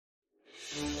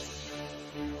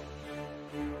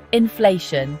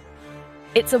Inflation.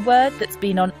 It's a word that's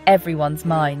been on everyone's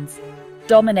minds,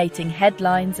 dominating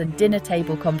headlines and dinner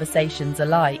table conversations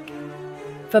alike.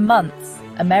 For months,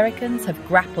 Americans have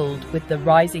grappled with the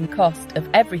rising cost of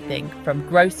everything from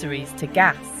groceries to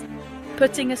gas,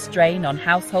 putting a strain on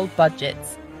household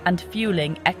budgets and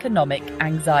fueling economic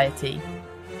anxiety.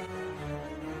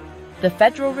 The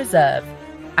Federal Reserve,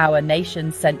 our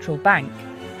nation's central bank,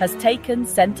 has taken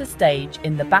center stage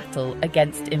in the battle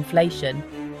against inflation,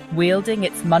 wielding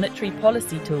its monetary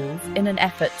policy tools in an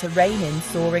effort to rein in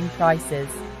soaring prices.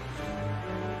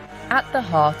 At the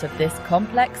heart of this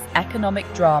complex economic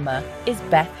drama is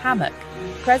Beth Hammack,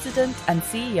 President and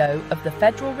CEO of the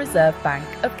Federal Reserve Bank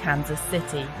of Kansas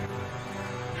City.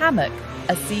 Hammack,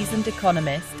 a seasoned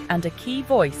economist and a key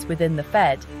voice within the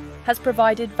Fed, has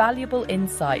provided valuable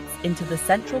insights into the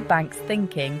central bank's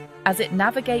thinking as it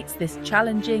navigates this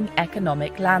challenging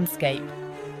economic landscape.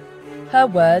 Her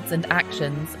words and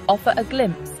actions offer a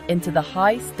glimpse into the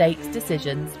high-stakes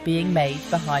decisions being made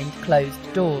behind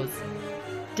closed doors.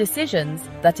 Decisions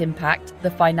that impact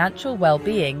the financial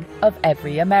well-being of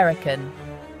every American.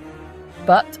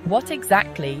 But what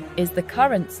exactly is the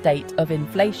current state of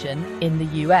inflation in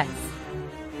the US?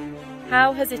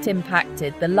 How has it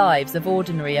impacted the lives of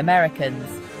ordinary Americans?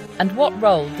 And what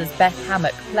role does Beth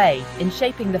Hammack play in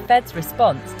shaping the Fed's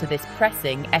response to this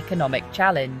pressing economic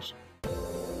challenge?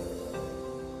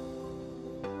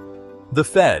 The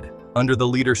Fed, under the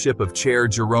leadership of Chair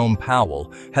Jerome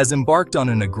Powell, has embarked on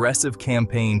an aggressive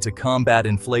campaign to combat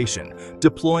inflation,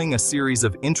 deploying a series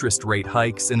of interest rate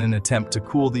hikes in an attempt to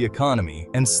cool the economy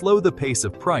and slow the pace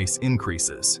of price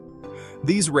increases.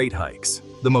 These rate hikes,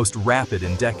 the most rapid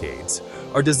in decades,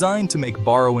 are designed to make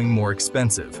borrowing more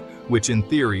expensive, which in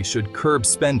theory should curb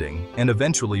spending and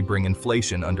eventually bring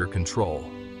inflation under control.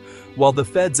 While the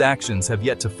Fed's actions have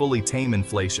yet to fully tame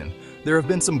inflation, there have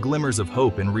been some glimmers of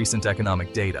hope in recent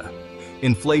economic data.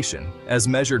 Inflation, as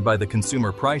measured by the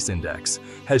Consumer Price Index,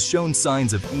 has shown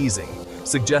signs of easing,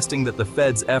 suggesting that the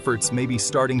Fed's efforts may be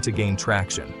starting to gain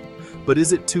traction. But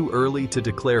is it too early to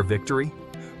declare victory?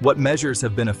 What measures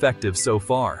have been effective so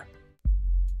far?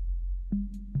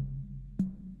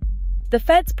 The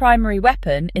Fed's primary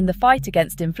weapon in the fight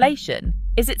against inflation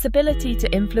is its ability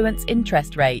to influence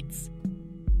interest rates.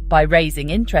 By raising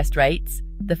interest rates,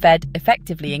 the Fed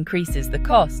effectively increases the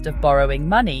cost of borrowing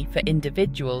money for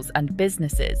individuals and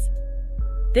businesses.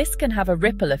 This can have a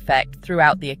ripple effect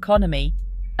throughout the economy,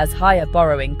 as higher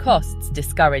borrowing costs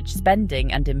discourage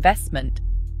spending and investment,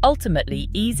 ultimately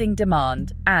easing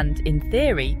demand and, in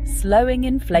theory, slowing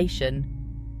inflation.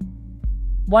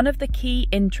 One of the key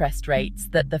interest rates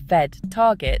that the Fed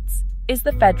targets is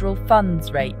the federal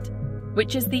funds rate,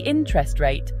 which is the interest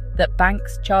rate that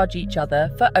banks charge each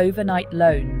other for overnight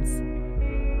loans.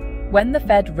 When the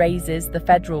Fed raises the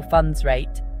federal funds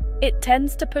rate, it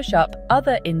tends to push up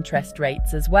other interest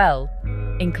rates as well,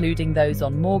 including those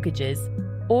on mortgages,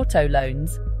 auto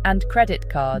loans, and credit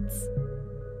cards.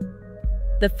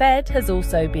 The Fed has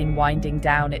also been winding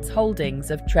down its holdings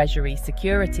of Treasury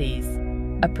securities,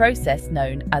 a process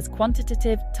known as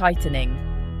quantitative tightening,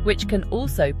 which can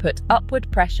also put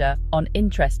upward pressure on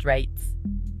interest rates.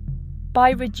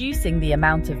 By reducing the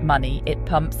amount of money it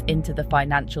pumps into the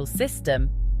financial system,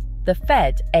 the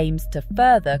Fed aims to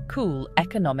further cool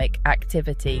economic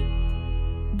activity.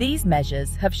 These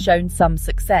measures have shown some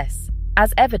success,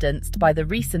 as evidenced by the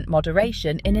recent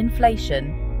moderation in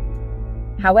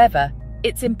inflation. However,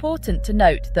 it's important to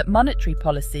note that monetary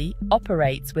policy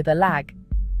operates with a lag,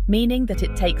 meaning that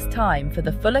it takes time for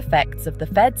the full effects of the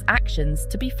Fed's actions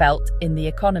to be felt in the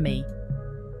economy.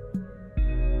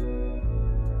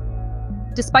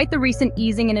 Despite the recent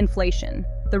easing in inflation,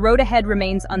 the road ahead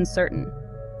remains uncertain.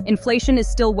 Inflation is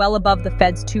still well above the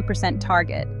Fed's 2%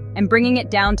 target, and bringing it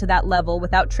down to that level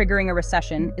without triggering a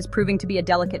recession is proving to be a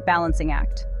delicate balancing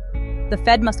act. The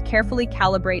Fed must carefully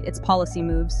calibrate its policy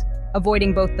moves,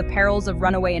 avoiding both the perils of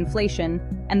runaway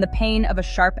inflation and the pain of a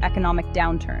sharp economic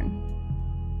downturn.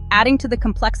 Adding to the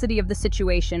complexity of the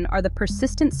situation are the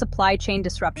persistent supply chain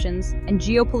disruptions and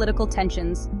geopolitical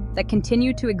tensions that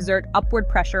continue to exert upward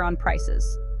pressure on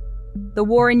prices. The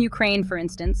war in Ukraine, for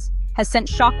instance, has sent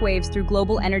shockwaves through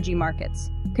global energy markets,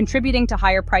 contributing to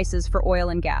higher prices for oil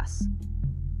and gas.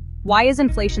 Why is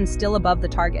inflation still above the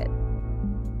target?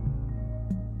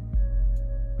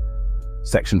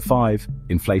 Section 5.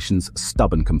 Inflation's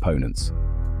stubborn components.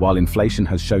 While inflation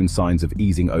has shown signs of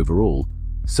easing overall,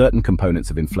 certain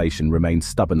components of inflation remain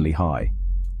stubbornly high.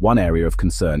 One area of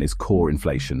concern is core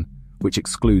inflation, which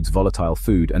excludes volatile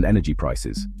food and energy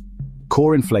prices.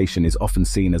 Core inflation is often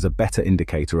seen as a better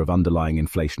indicator of underlying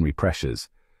inflationary pressures,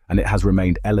 and it has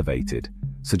remained elevated,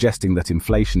 suggesting that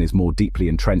inflation is more deeply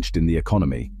entrenched in the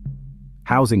economy.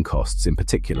 Housing costs, in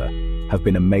particular, have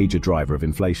been a major driver of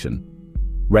inflation.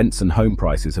 Rents and home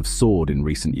prices have soared in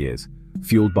recent years,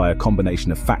 fueled by a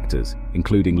combination of factors,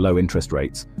 including low interest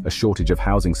rates, a shortage of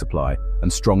housing supply,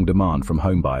 and strong demand from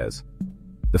home buyers.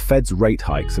 The Fed's rate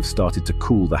hikes have started to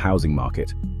cool the housing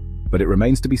market, but it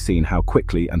remains to be seen how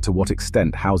quickly and to what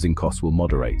extent housing costs will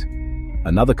moderate.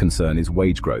 Another concern is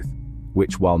wage growth,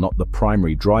 which, while not the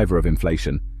primary driver of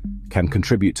inflation, can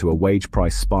contribute to a wage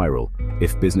price spiral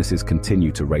if businesses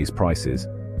continue to raise prices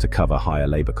to cover higher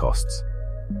labor costs.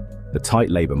 The tight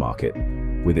labor market,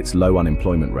 with its low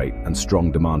unemployment rate and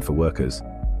strong demand for workers,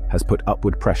 has put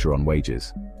upward pressure on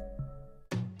wages.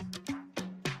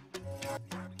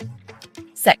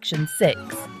 Section 6.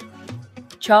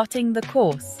 Charting the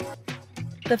course.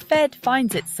 The Fed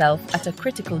finds itself at a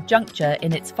critical juncture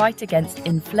in its fight against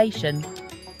inflation.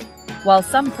 While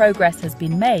some progress has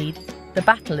been made, the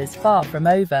battle is far from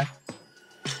over.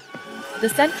 The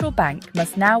central bank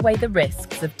must now weigh the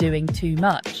risks of doing too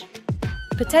much,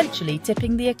 potentially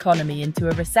tipping the economy into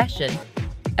a recession,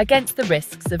 against the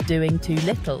risks of doing too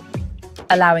little,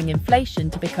 allowing inflation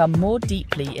to become more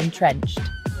deeply entrenched.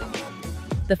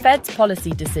 The Fed's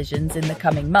policy decisions in the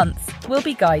coming months will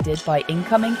be guided by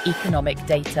incoming economic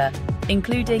data,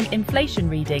 including inflation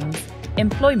readings,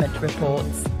 employment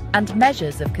reports, and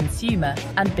measures of consumer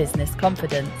and business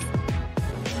confidence.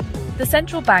 The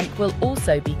central bank will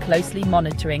also be closely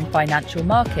monitoring financial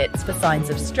markets for signs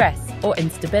of stress or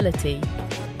instability.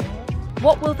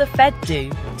 What will the Fed do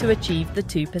to achieve the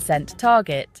 2%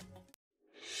 target?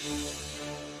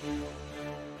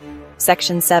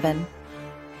 Section 7.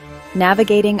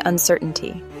 Navigating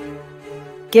uncertainty.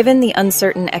 Given the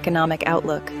uncertain economic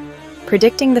outlook,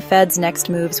 predicting the Fed's next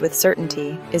moves with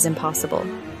certainty is impossible.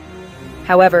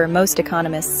 However, most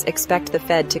economists expect the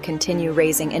Fed to continue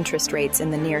raising interest rates in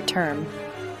the near term,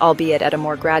 albeit at a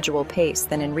more gradual pace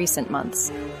than in recent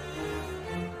months.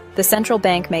 The central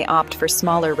bank may opt for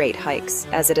smaller rate hikes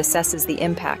as it assesses the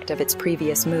impact of its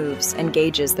previous moves and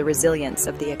gauges the resilience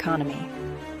of the economy.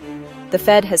 The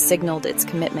Fed has signaled its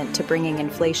commitment to bringing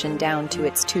inflation down to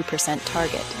its 2%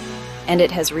 target, and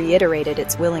it has reiterated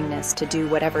its willingness to do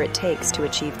whatever it takes to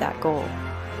achieve that goal.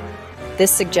 This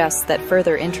suggests that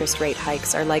further interest rate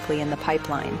hikes are likely in the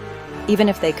pipeline, even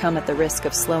if they come at the risk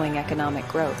of slowing economic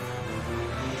growth.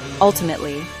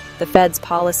 Ultimately, the Fed's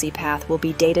policy path will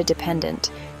be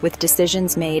data-dependent, with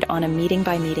decisions made on a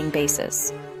meeting-by-meeting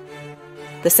basis.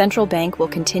 The central bank will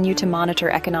continue to monitor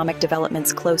economic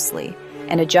developments closely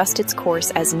and adjust its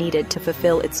course as needed to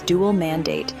fulfill its dual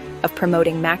mandate of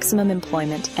promoting maximum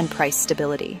employment and price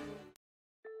stability.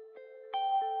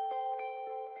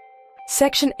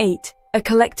 Section 8. A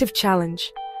collective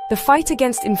challenge. The fight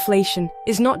against inflation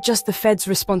is not just the Fed's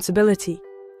responsibility.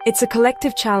 It's a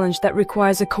collective challenge that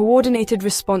requires a coordinated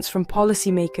response from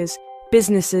policymakers,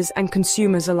 businesses, and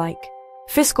consumers alike.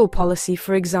 Fiscal policy,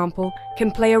 for example,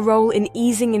 can play a role in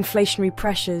easing inflationary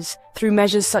pressures through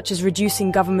measures such as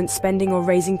reducing government spending or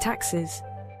raising taxes.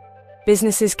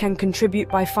 Businesses can contribute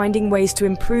by finding ways to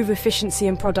improve efficiency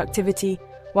and productivity,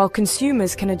 while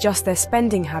consumers can adjust their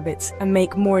spending habits and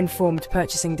make more informed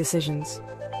purchasing decisions.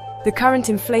 The current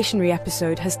inflationary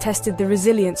episode has tested the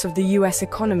resilience of the US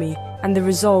economy and the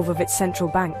resolve of its central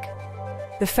bank.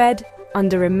 The Fed,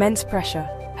 under immense pressure,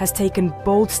 has taken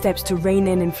bold steps to rein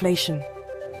in inflation.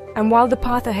 And while the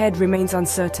path ahead remains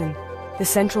uncertain, the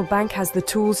central bank has the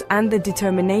tools and the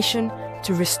determination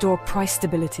to restore price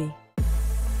stability.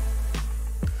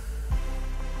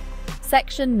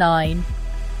 Section 9.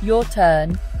 Your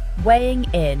turn. Weighing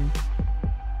in.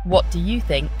 What do you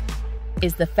think?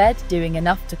 Is the Fed doing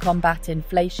enough to combat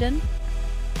inflation?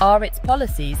 Are its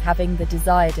policies having the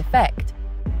desired effect?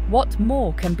 What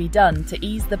more can be done to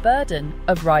ease the burden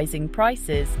of rising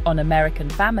prices on American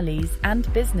families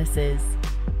and businesses?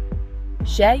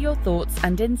 Share your thoughts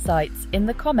and insights in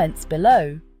the comments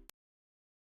below.